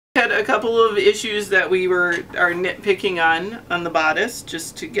Had a couple of issues that we are nitpicking on the bodice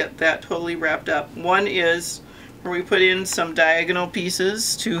just to get that totally wrapped up. One is where we put in some diagonal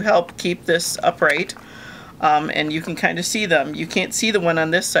pieces to help keep this upright. And you can kind of see them. You can't see the one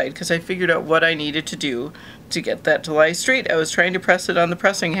on this side because I figured out what I needed to do to get that to lie straight. I was trying to press it on the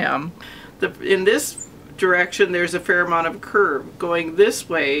pressing ham. In this direction there's a fair amount of curve. Going this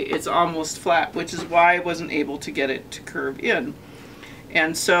way it's almost flat, which is why I wasn't able to get it to curve in.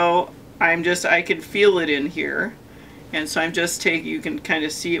 And so I can feel it in here. And so I'm just taking, you can kind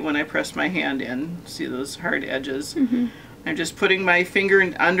of see it when I press my hand in. See those hard edges? Mm-hmm. I'm just putting my finger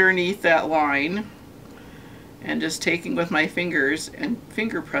underneath that line and just taking with my fingers and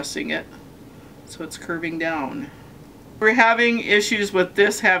finger pressing it so it's curving down. We're having issues with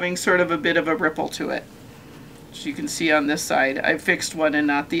this having sort of a bit of a ripple to it. As you can see on this side, I fixed one and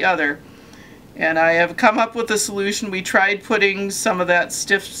not the other. And I have come up with a solution. We tried putting some of that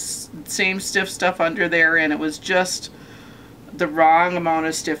same stiff stuff under there, and it was just the wrong amount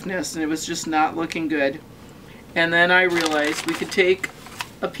of stiffness, and it was just not looking good. And then I realized we could take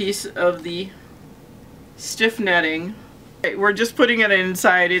a piece of the stiff netting. We're just putting it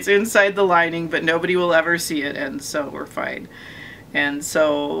inside. It's inside the lining, but nobody will ever see it, and so we're fine. And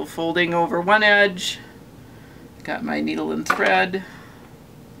so folding over one edge, got my needle and thread.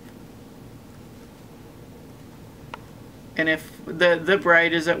 And if the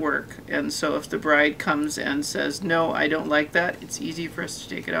bride is at work, and so if the bride comes and says, no, I don't like that, it's easy for us to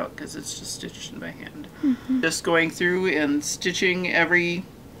take it out because it's just stitched in my hand. Mm-hmm. Just going through and stitching every,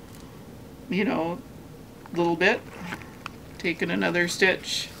 little bit, taking another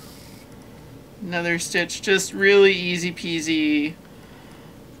stitch, just really easy peasy,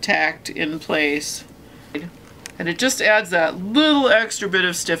 tacked in place. And it just adds that little extra bit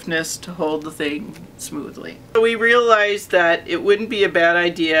of stiffness to hold the thing smoothly. So we realized that it wouldn't be a bad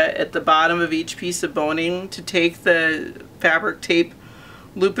idea at the bottom of each piece of boning to take the fabric tape,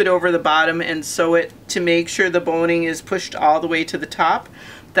 loop it over the bottom, and sew it to make sure the boning is pushed all the way to the top.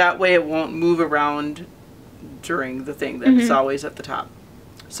 That way it won't move around during the thing, that it's always at the top.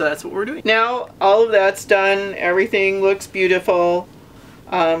 So that's what we're doing. Now all of that's done, everything looks beautiful,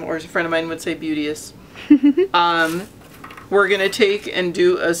 or as a friend of mine would say, beauteous. We're going to take and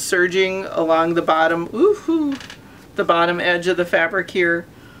do a serging along the bottom, the bottom edge of the fabric here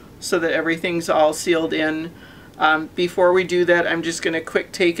so that everything's all sealed in. Before we do that, I'm just going to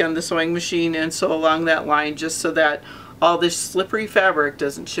quick take on the sewing machine and sew along that line just so that all this slippery fabric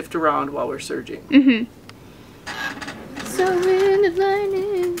doesn't shift around while we're serging. Mm-hmm. Sewing the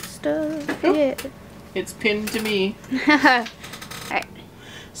lining stuff, yeah. It's pinned to me. Alright.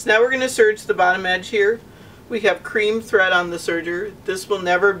 So now we're going to serge the bottom edge here. We have cream thread on the serger. This will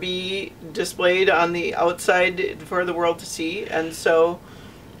never be displayed on the outside for the world to see, and so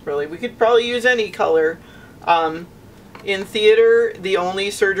really we could probably use any color. In theater, the only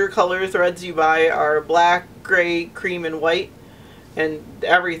serger color threads you buy are black, gray, cream, and white, and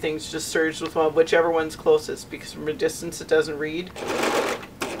everything's just serged with whichever one's closest, because from a distance it doesn't read.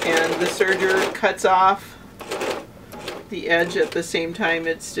 And the serger cuts off the edge at the same time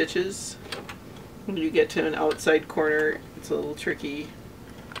it stitches. When you get to an outside corner, it's a little tricky.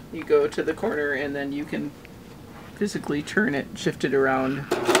 You go to the corner and then you can physically turn it, shift it around.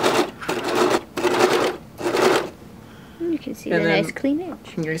 You can see the nice clean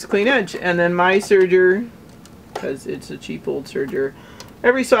edge. Nice clean edge. And then my serger, because it's a cheap old serger,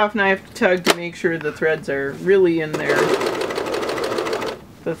 every so often I have to tug to make sure the threads are really in there.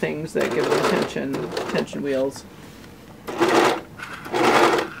 The things that give them tension wheels.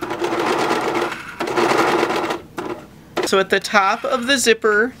 So at the top of the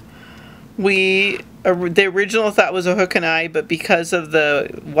zipper, the original thought was a hook and eye, but because of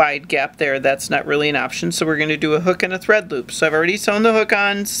the wide gap there, that's not really an option. So we're going to do a hook and a thread loop. So I've already sewn the hook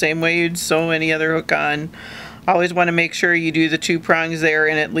on, same way you'd sew any other hook on. Always want to make sure you do the 2 prongs there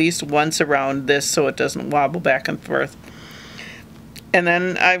and at least once around this so it doesn't wobble back and forth. And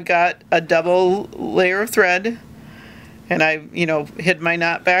then I've got a double layer of thread, and I've, hid my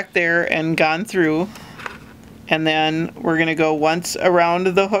knot back there and gone through. And then we're going to go once around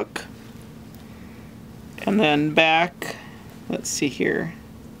the hook and then back, let's see here,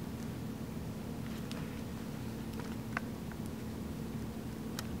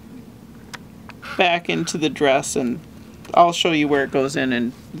 back into the dress, and I'll show you where it goes in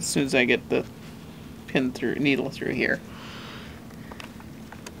and as soon as I get the needle through here.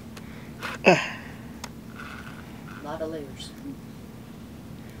 A lot of layers.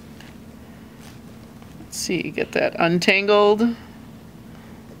 Let's see, get that untangled,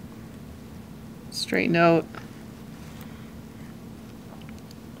 straighten out,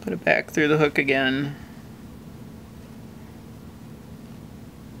 Put it back through the hook again.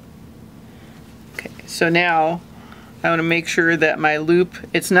 Okay, so now I want to make sure that my loop,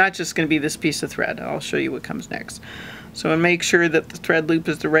 it's not just going to be this piece of thread. I'll show you what comes next. So I make sure that the thread loop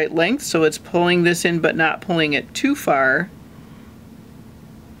is the right length, so it's pulling this in but not pulling it too far,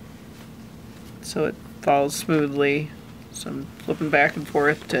 so it falls smoothly. So I'm flipping back and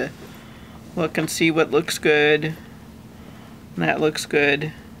forth to look and see what looks good. And that looks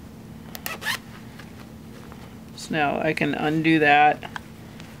good. So now I can undo that.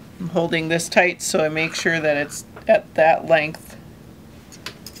 I'm holding this tight so I make sure that it's at that length.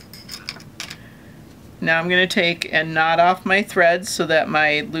 Now I'm going to take and knot off my threads so that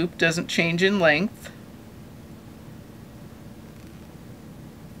my loop doesn't change in length.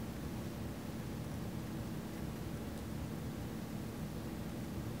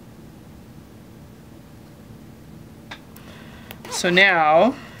 So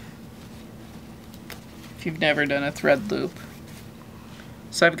now, if you've never done a thread loop,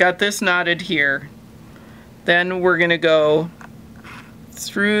 so I've got this knotted here. Then we're going to go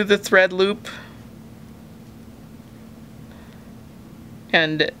through the thread loop.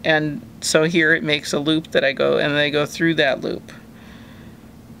 And so here it makes a loop that I go through that loop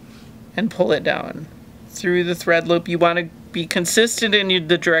and pull it down through the thread loop. You want to be consistent in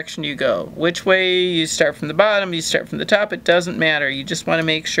the direction you go. Which way you start, from the bottom, you start from the top, it doesn't matter. You just want to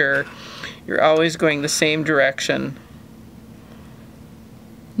make sure you're always going the same direction.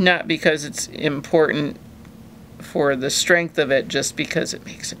 Not because it's important for the strength of it, just because it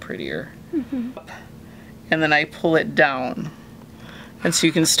makes it prettier. Mm-hmm. And then I pull it down. And so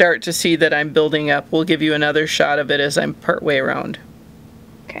you can start to see that I'm building up. We'll give you another shot of it as I'm partway around.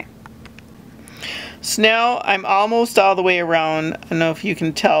 Okay. So now I'm almost all the way around. I don't know if you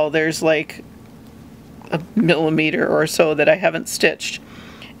can tell, there's like a millimeter or so that I haven't stitched.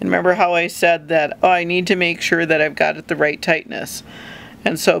 And remember how I said that, oh, I need to make sure that I've got it the right tightness.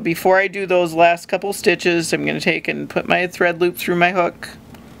 And so before I do those last couple stitches, I'm going to take and put my thread loop through my hook.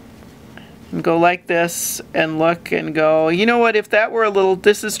 And go like this and look and go, you know what, if that were a little,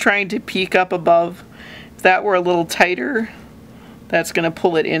 this is trying to peek up above, if that were a little tighter, that's going to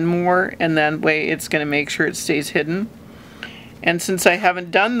pull it in more, and that way it's going to make sure it stays hidden. And since I haven't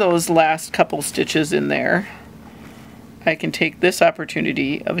done those last couple stitches in there, I can take this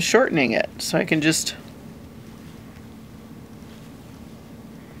opportunity of shortening it. So I can just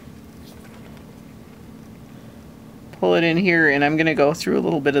pull it in here, and I'm going to go through a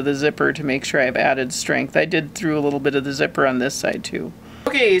little bit of the zipper to make sure I've added strength. I did through a little bit of the zipper on this side too.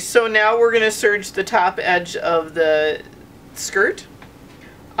 Okay, so now we're going to serge the top edge of the skirt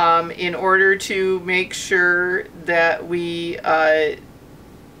in order to make sure that we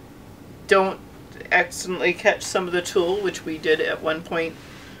don't accidentally catch some of the tulle, which we did at one point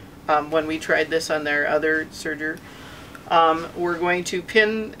when we tried this on their other serger. We're going to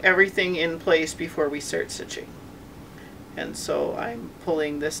pin everything in place before we start stitching. And so I'm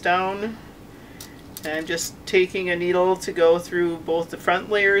pulling this down, and I'm just taking a needle to go through both the front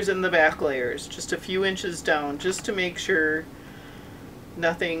layers and the back layers, just a few inches down, just to make sure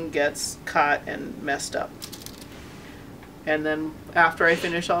nothing gets caught and messed up. And then after I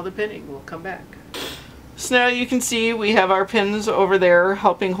finish all the pinning, we'll come back. So now you can see we have our pins over there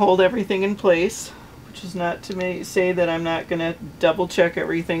helping hold everything in place, which is not to say that I'm not going to double check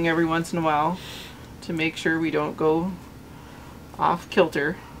everything every once in a while to make sure we don't go off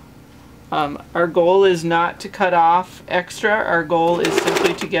kilter. Our goal is not to cut off extra. Our goal is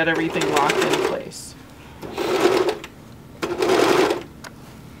simply to get everything locked in place.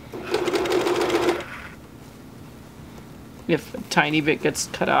 If a tiny bit gets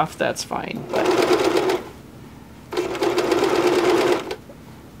cut off, that's fine. But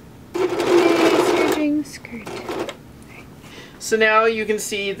serging skirt. So now you can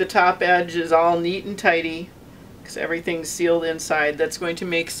see the top edge is all neat and tidy because everything's sealed inside. That's going to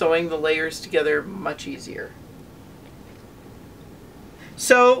make sewing the layers together much easier.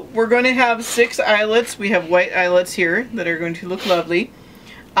 So we're going to have 6 eyelets. We have white eyelets here that are going to look lovely.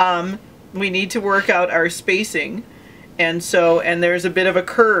 We need to work out our spacing, and there's a bit of a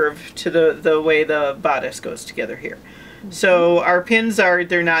curve to the way the bodice goes together here. Mm-hmm. So our pins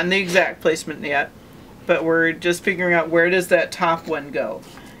they're not in the exact placement yet, but we're just figuring out where does that top one go.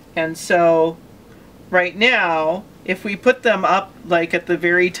 And so right now, if we put them up like at the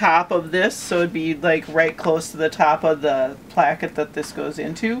very top of this, so it'd be like right close to the top of the placket that this goes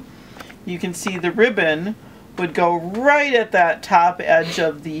into, you can see the ribbon would go right at that top edge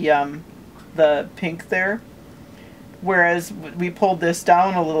of the pink there, whereas we pulled this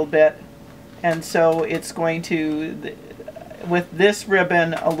down a little bit, and so it's going to, with this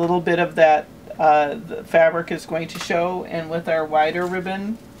ribbon, a little bit of that the fabric is going to show, and with our wider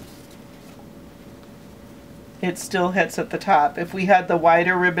ribbon, it still hits at the top. If we had the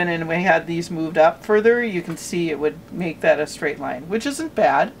wider ribbon and we had these moved up further, you can see it would make that a straight line, which isn't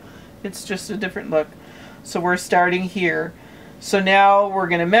bad. It's just a different look. So we're starting here. So now we're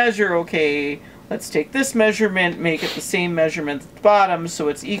going to measure, okay, let's take this measurement, make it the same measurement at the bottom so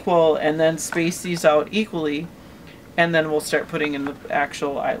it's equal, and then space these out equally, and then we'll start putting in the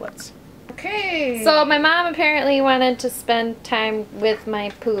actual eyelets. Okay. So my mom apparently wanted to spend time with my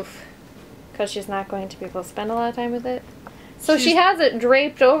poof because she's not going to be able to spend a lot of time with it. So she has it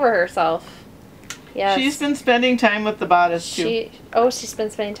draped over herself. Yes. She's been spending time with the bodice too. She's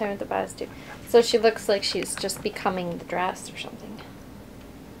been spending time with the bodice too. So she looks like she's just becoming the dress or something.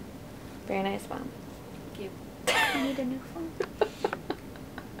 Very nice, Mom. Thank you. I need a new phone.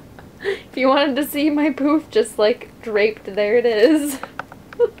 If you wanted to see my poof just like draped, there it is.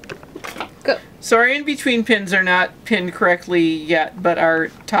 Go. So our in-between pins are not pinned correctly yet, but our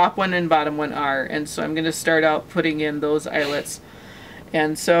top one and bottom one are. And so I'm going to start out putting in those eyelets.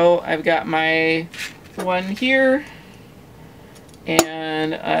 And so I've got my one here,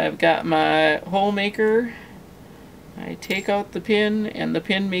 and I've got my hole maker. I take out the pin, and the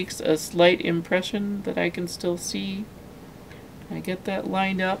pin makes a slight impression that I can still see. I get that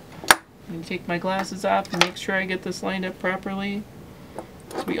lined up. I'm going to take my glasses off and make sure I get this lined up properly.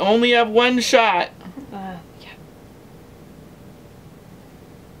 So we only have one shot. Yeah.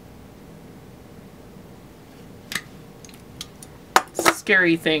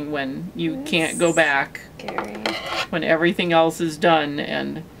 Scary thing when you can't go back. Scary. When everything else is done.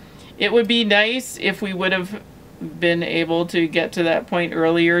 And it would be nice if we would have been able to get to that point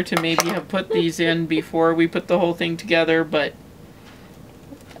earlier to maybe have put these in before we put the whole thing together, but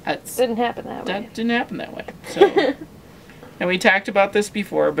Didn't happen that way. That didn't happen that way. So, and we talked about this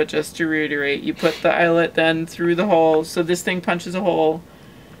before, but just to reiterate, you put the eyelet then through the hole. So this thing punches a hole.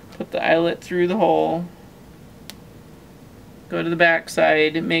 Put the eyelet through the hole. Go to the back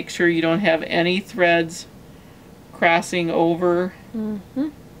side. Make sure you don't have any threads crossing over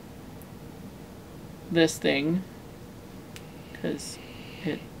this thing, because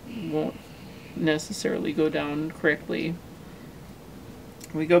it won't necessarily go down correctly.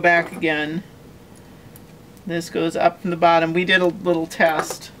 We go back again. This goes up from the bottom. We did a little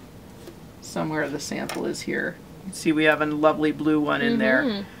test. Somewhere the sample is here. You can see we have a lovely blue one in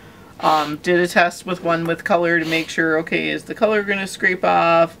there. Did a test with one with color to make sure, okay, is the color going to scrape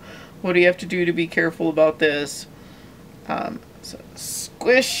off? What do you have to do to be careful about this? So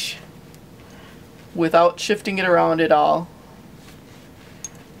squish without shifting it around at all.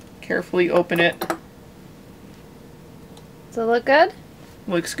 Carefully open it. Does it look good?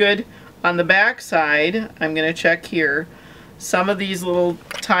 Looks good. On the back side, I'm going to check here. Some of these little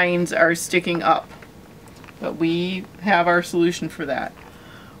tines are sticking up, but we have our solution for that.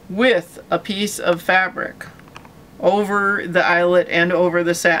 With a piece of fabric over the eyelet and over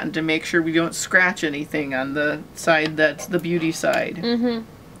the satin to make sure we don't scratch anything on the side that's the beauty side.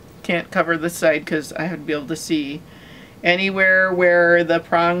 Can't cover this side because I would be able to see. Anywhere where the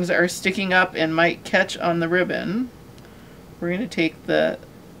prongs are sticking up and might catch on the ribbon, we're going to take the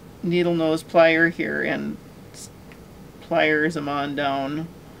needle nose plier here and pliers them on down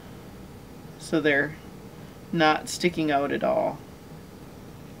so they're not sticking out at all.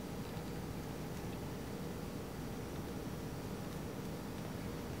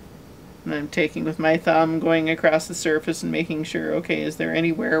 And I'm taking with my thumb, going across the surface and making sure, okay, is there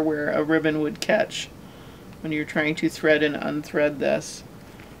anywhere where a ribbon would catch when you're trying to thread and unthread this,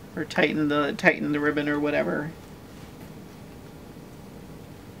 or tighten the ribbon or whatever.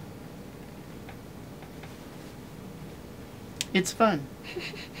 It's fun.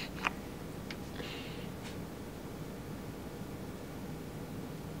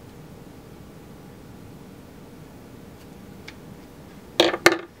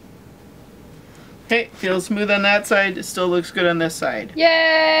 Okay, feels smooth on that side. It still looks good on this side.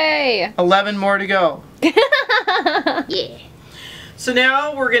 Yay! 11 more to go. Yeah. So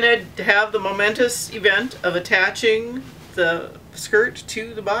now we're going to have the momentous event of attaching the skirt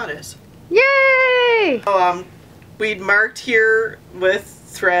to the bodice. Yay! We'd marked here with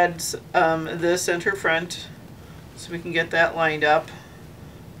threads the center front, so we can get that lined up.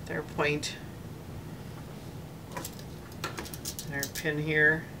 Their point. And our pin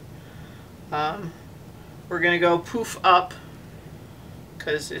here. We're going to go poof up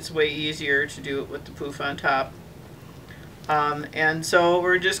because it's way easier to do it with the poof on top. And so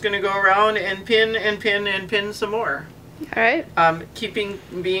we're just going to go around and pin and pin and pin some more. Alright.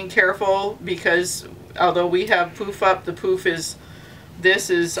 Being careful because although we have poof up, the poof is, this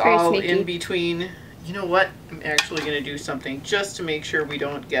is Very all sneaky. in between. You know what? I'm actually going to do something just to make sure we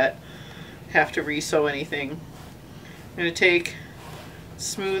don't have to re-sew anything. I'm going to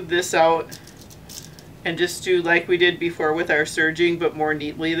smooth this out and just do like we did before with our serging, but more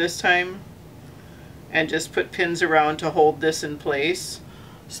neatly this time. And just put pins around to hold this in place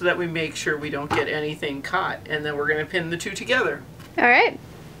so that we make sure we don't get anything caught. And then we're going to pin the two together. All right.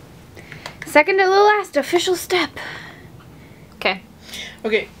 Second to the last official step. Okay.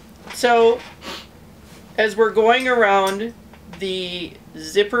 Okay, so as we're going around, the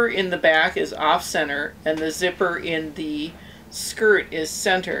zipper in the back is off center and the zipper in the skirt is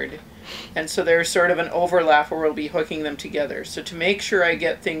centered. And so there's sort of an overlap where we'll be hooking them together. So to make sure I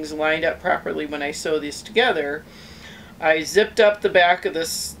get things lined up properly when I sew these together, I zipped up the back of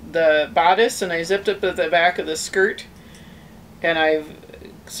the bodice and I zipped up the back of the skirt. And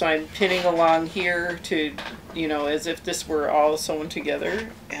so I'm pinning along here to, you know, as if this were all sewn together,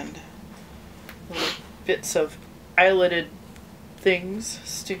 and little bits of eyeletted things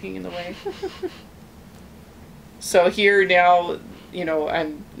sticking in the way. So here now, you know,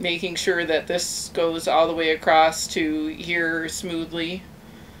 I'm making sure that this goes all the way across to here smoothly.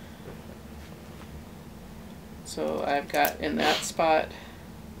 So I've got in that spot.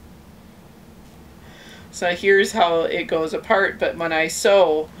 So here's how it goes apart, but when I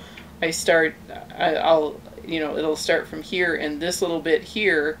sew, I'll, you know, it'll start from here, and this little bit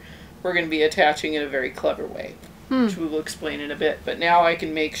here, we're going to be attaching in a very clever way, which we will explain in a bit. But now I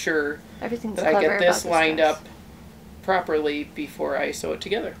can make sure Everything's that I clever get this about lined dress. up properly before I sew it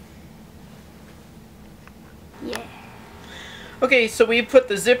together. Yeah. Okay, so we put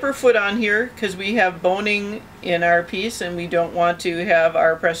the zipper foot on here because we have boning in our piece and we don't want to have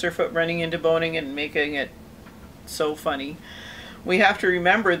our presser foot running into boning and making it so funny. We have to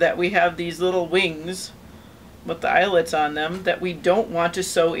remember that we have these little wings with the eyelets on them that we don't want to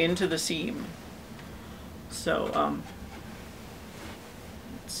sew into the seam. So,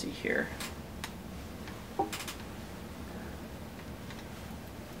 let's see here.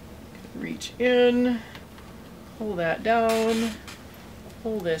 Reach in. Pull that down,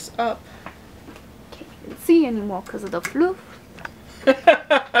 pull this up. Can't see anymore because of the fluff.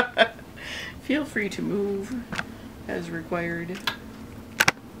 Feel free to move as required.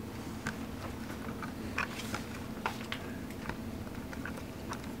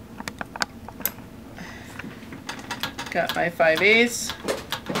 Got my 5/8.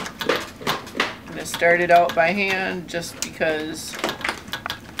 I'm going to start it out by hand just because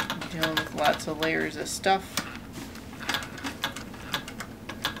I'm dealing with lots of layers of stuff.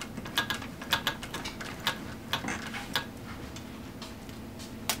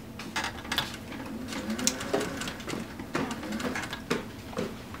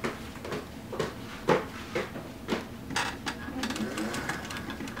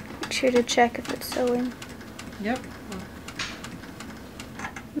 Make sure to check if it's sewing. Yep.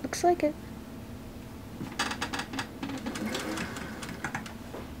 Looks like it.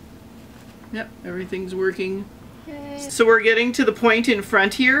 Yep, everything's working. Yay. So we're getting to the point in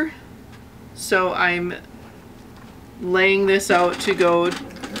front here. So I'm laying this out to go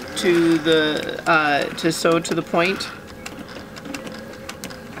to the, to sew to the point.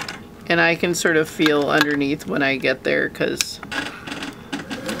 And I can sort of feel underneath when I get there because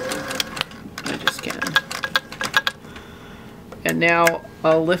I just can. And now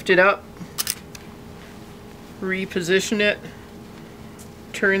I'll lift it up, reposition it,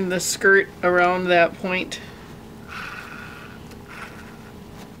 turn the skirt around that point.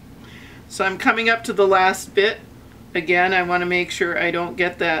 So I'm coming up to the last bit. Again, I want to make sure I don't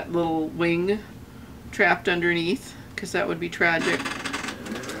get that little wing trapped underneath because that would be tragic.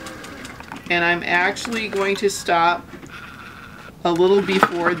 And I'm actually going to stop a little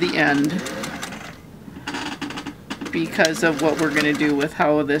before the end because of what we're going to do with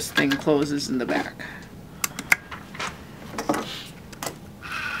how this thing closes in the back.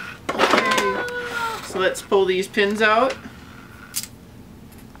 Okay, so let's pull these pins out.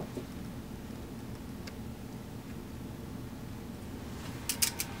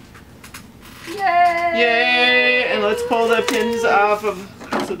 Yay! Yay! And let's pull the pins off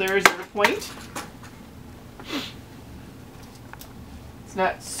of, so there's our point. It's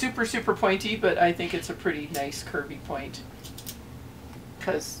not super, super pointy, but I think it's a pretty nice curvy point.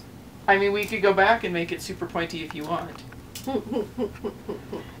 Because, I mean, we could go back and make it super pointy if you want.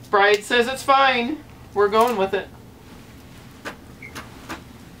 Bride says it's fine. We're going with it. Oh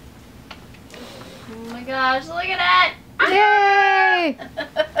my gosh, look at it! Yay!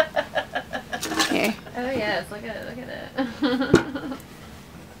 Okay. Oh yes, look at it, look at it.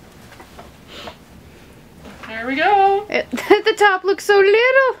 There we go. The top looks so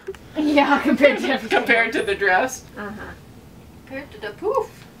little. Yeah, compared to everything. Compared to the dress. Compared to the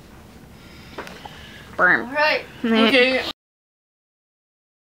poof. Burn. All right. Okay.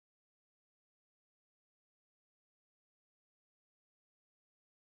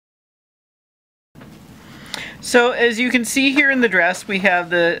 So as you can see here in the dress, we have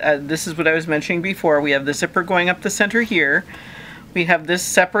the, this is what I was mentioning before, we have the zipper going up the center here. We have this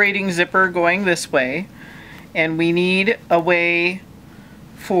separating zipper going this way. And we need a way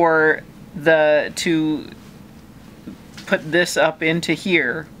for to put this up into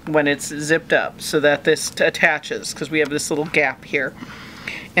here when it's zipped up so that this attaches, because we have this little gap here.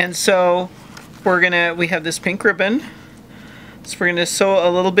 And so we have this pink ribbon. So we're gonna sew a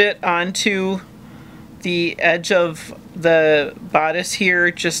little bit onto the edge of the bodice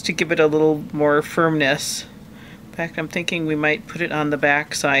here just to give it a little more firmness. In fact, I'm thinking we might put it on the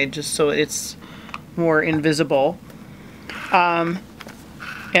back side just so it's more invisible. And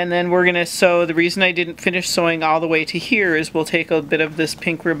then we're gonna sew, the reason I didn't finish sewing all the way to here is we'll take a bit of this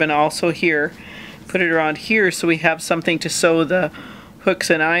pink ribbon also here, put it around here so we have something to sew the hooks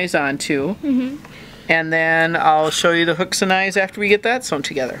and eyes onto. And then I'll show you the hooks and eyes after we get that sewn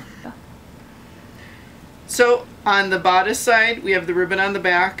together. So on the bodice side, we have the ribbon on the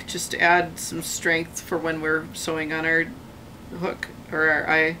back just to add some strength for when we're sewing on our hook or our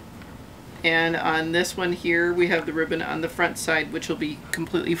eye. And on this one here, we have the ribbon on the front side, which will be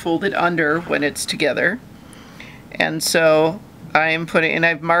completely folded under when it's together. And so I'm putting, and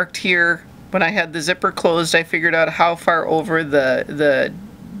I've marked here, when I had the zipper closed, I figured out how far over the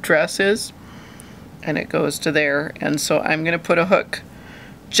dress is. And it goes to there. And so I'm gonna put a hook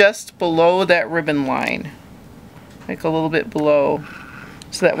just below that ribbon line, like a little bit below,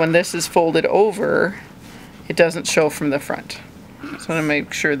 so that when this is folded over, it doesn't show from the front. So I'm gonna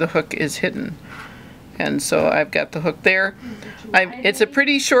make sure the hook is hidden. And so I've got the hook there. It's a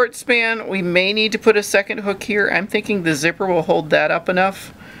pretty short span. We may need to put a second hook here. I'm thinking the zipper will hold that up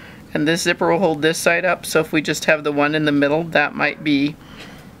enough, and this zipper will hold this side up. So if we just have the one in the middle, that might be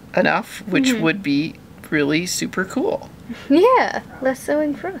enough, which would be really super cool. Yeah, less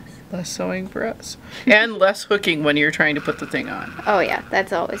sewing for us. Less sewing for us. And less hooking when you're trying to put the thing on. Oh yeah,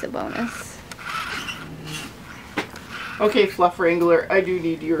 that's always a bonus. Okay, Fluff Wrangler, I do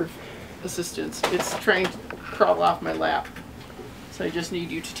need your assistance. It's trying to crawl off my lap. So I just need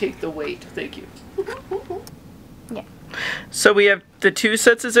you to take the weight. Thank you. Yeah. So we have the two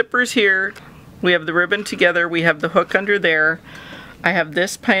sets of zippers here. We have the ribbon together. We have the hook under there. I have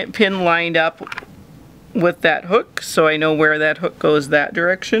this pin lined up with that hook, so I know where that hook goes that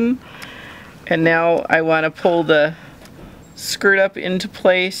direction. And now I want to pull the skirt up into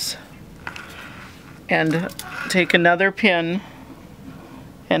place and take another pin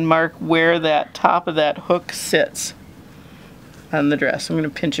and mark where that top of that hook sits on the dress. I'm going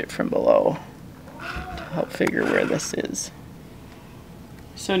to pinch it from below to help figure where this is.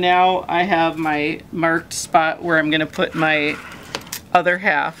 So now I have my marked spot where I'm going to put my other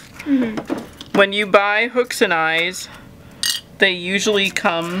half. When you buy hooks and eyes, they usually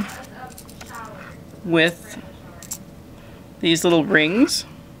come with these little rings.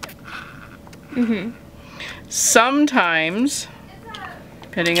 Sometimes,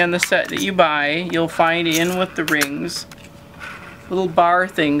 depending on the set that you buy, you'll find in with the rings little bar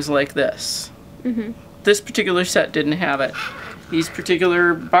things like this. This particular set didn't have it. These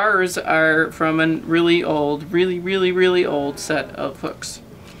particular bars are from a really old, really old set of hooks.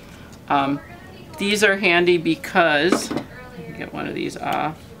 These are handy because, I can get one of these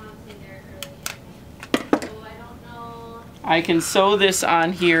off. I can sew this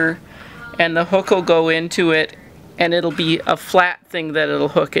on here and the hook will go into it and it'll be a flat thing that it'll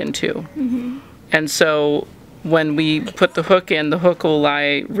hook into. And so when we put the hook in, the hook will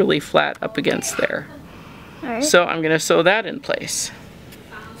lie really flat up against there. All right. So I'm going to sew that in place.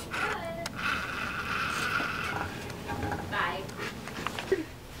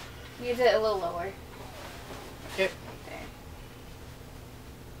 Use it a little lower. Yep. There.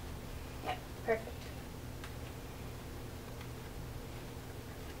 Yep, perfect.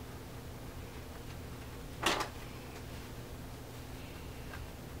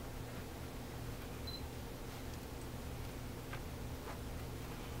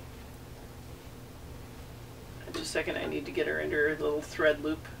 Just a second, I need to get her into her little thread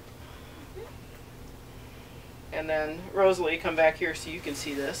loop. And then Rosalie, come back here so you can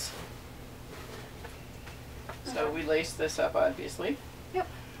see this. So we lace this up, obviously. Yep.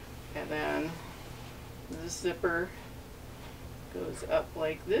 And then this zipper goes up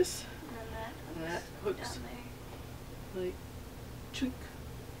like this. And that hooks like chunk,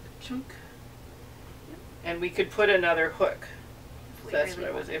 chunk. And we could put another hook. That's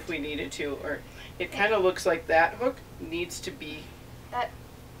really what it was, if we needed to. Or it kind of looks like that hook needs to be. That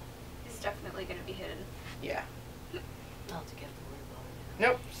is definitely going to be hidden. Yeah. Not to get to worry about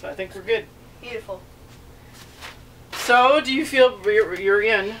it. Nope. So I think we're good. Beautiful. So do you feel you're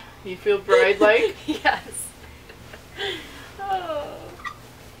in? You feel bride-like? Yes. Oh.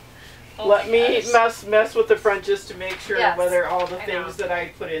 Let me mess with the front just to make sure Yes, whether all the I things know. that I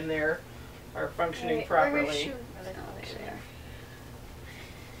put in there are functioning Wait, where properly. were your shoes? Oh, there.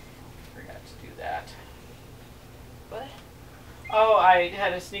 Forgot to do that. What? Oh, I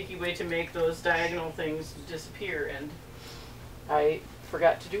had a sneaky way to make those diagonal things disappear, and I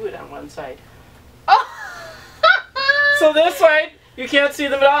forgot to do it on one side. Oh! So this side, you can't see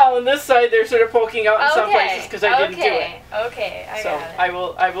them at all, and this side, they're sort of poking out in some places because I didn't do it. Okay, I So got it.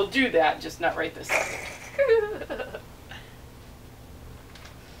 I will do that, just not right this second.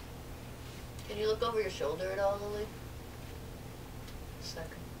 Can you look over your shoulder at all, Lily? A second.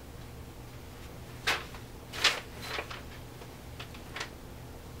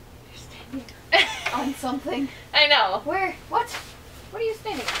 You're standing on something. I know. Where? What? What are you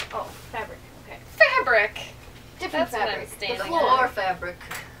standing on? Oh, fabric. Okay. Fabric. Different That's what I'm fabric. standing The on. floor fabric.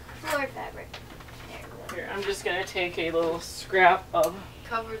 Floor fabric. There we go. Here, I'm just going to take a little scrap of...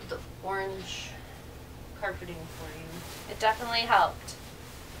 Covered the orange carpeting for you. It definitely helped.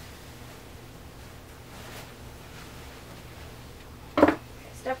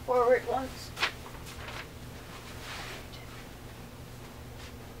 Step forward once.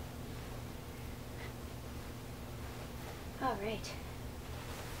 All right.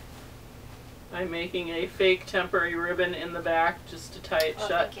 I'm making a fake temporary ribbon in the back just to tie it Oh,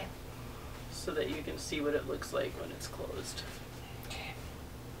 shut thank you. so that you can see what it looks like when it's closed.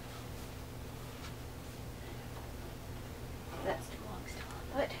 That belongs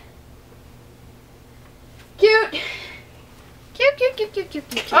to on. What? Cute. Cute, cute, cute, cute, cute,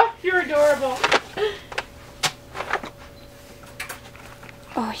 cute. Oh, you're adorable.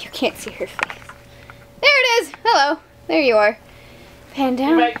 Oh, you can't see her face. There it is. Hello. There you are. Pan You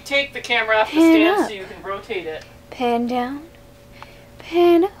down. might take the camera off the Pan stand up. so you can rotate it. Pan down.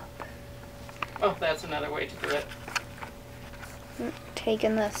 Pan up. Oh, that's another way to do it.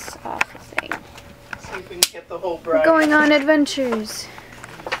 Taking this off the thing. So you can get the whole We're bride. going on adventures.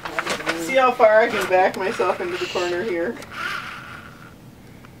 See how far I can back myself into the corner here.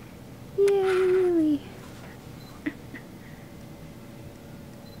 Yeah, really.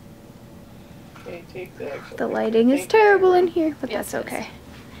 Okay, take the actual The picture. lighting is Thank you, terrible in Amber. here, but Yes, that's it is. okay.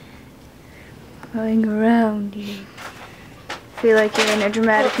 Going around you. Feel like you're in a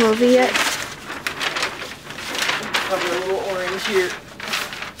dramatic movie yet? Cover a little orange here.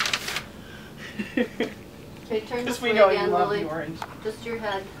 Okay, turn Because this we way know you again, love Lily. the orange. Just your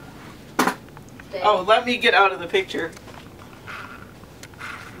head. Stay. Oh, let me get out of the picture.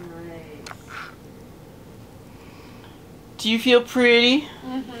 Nice. Do you feel pretty?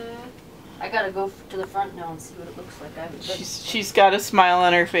 Mm-hmm. I gotta go to the front now and see what it looks like. She's got a smile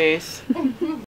on her face.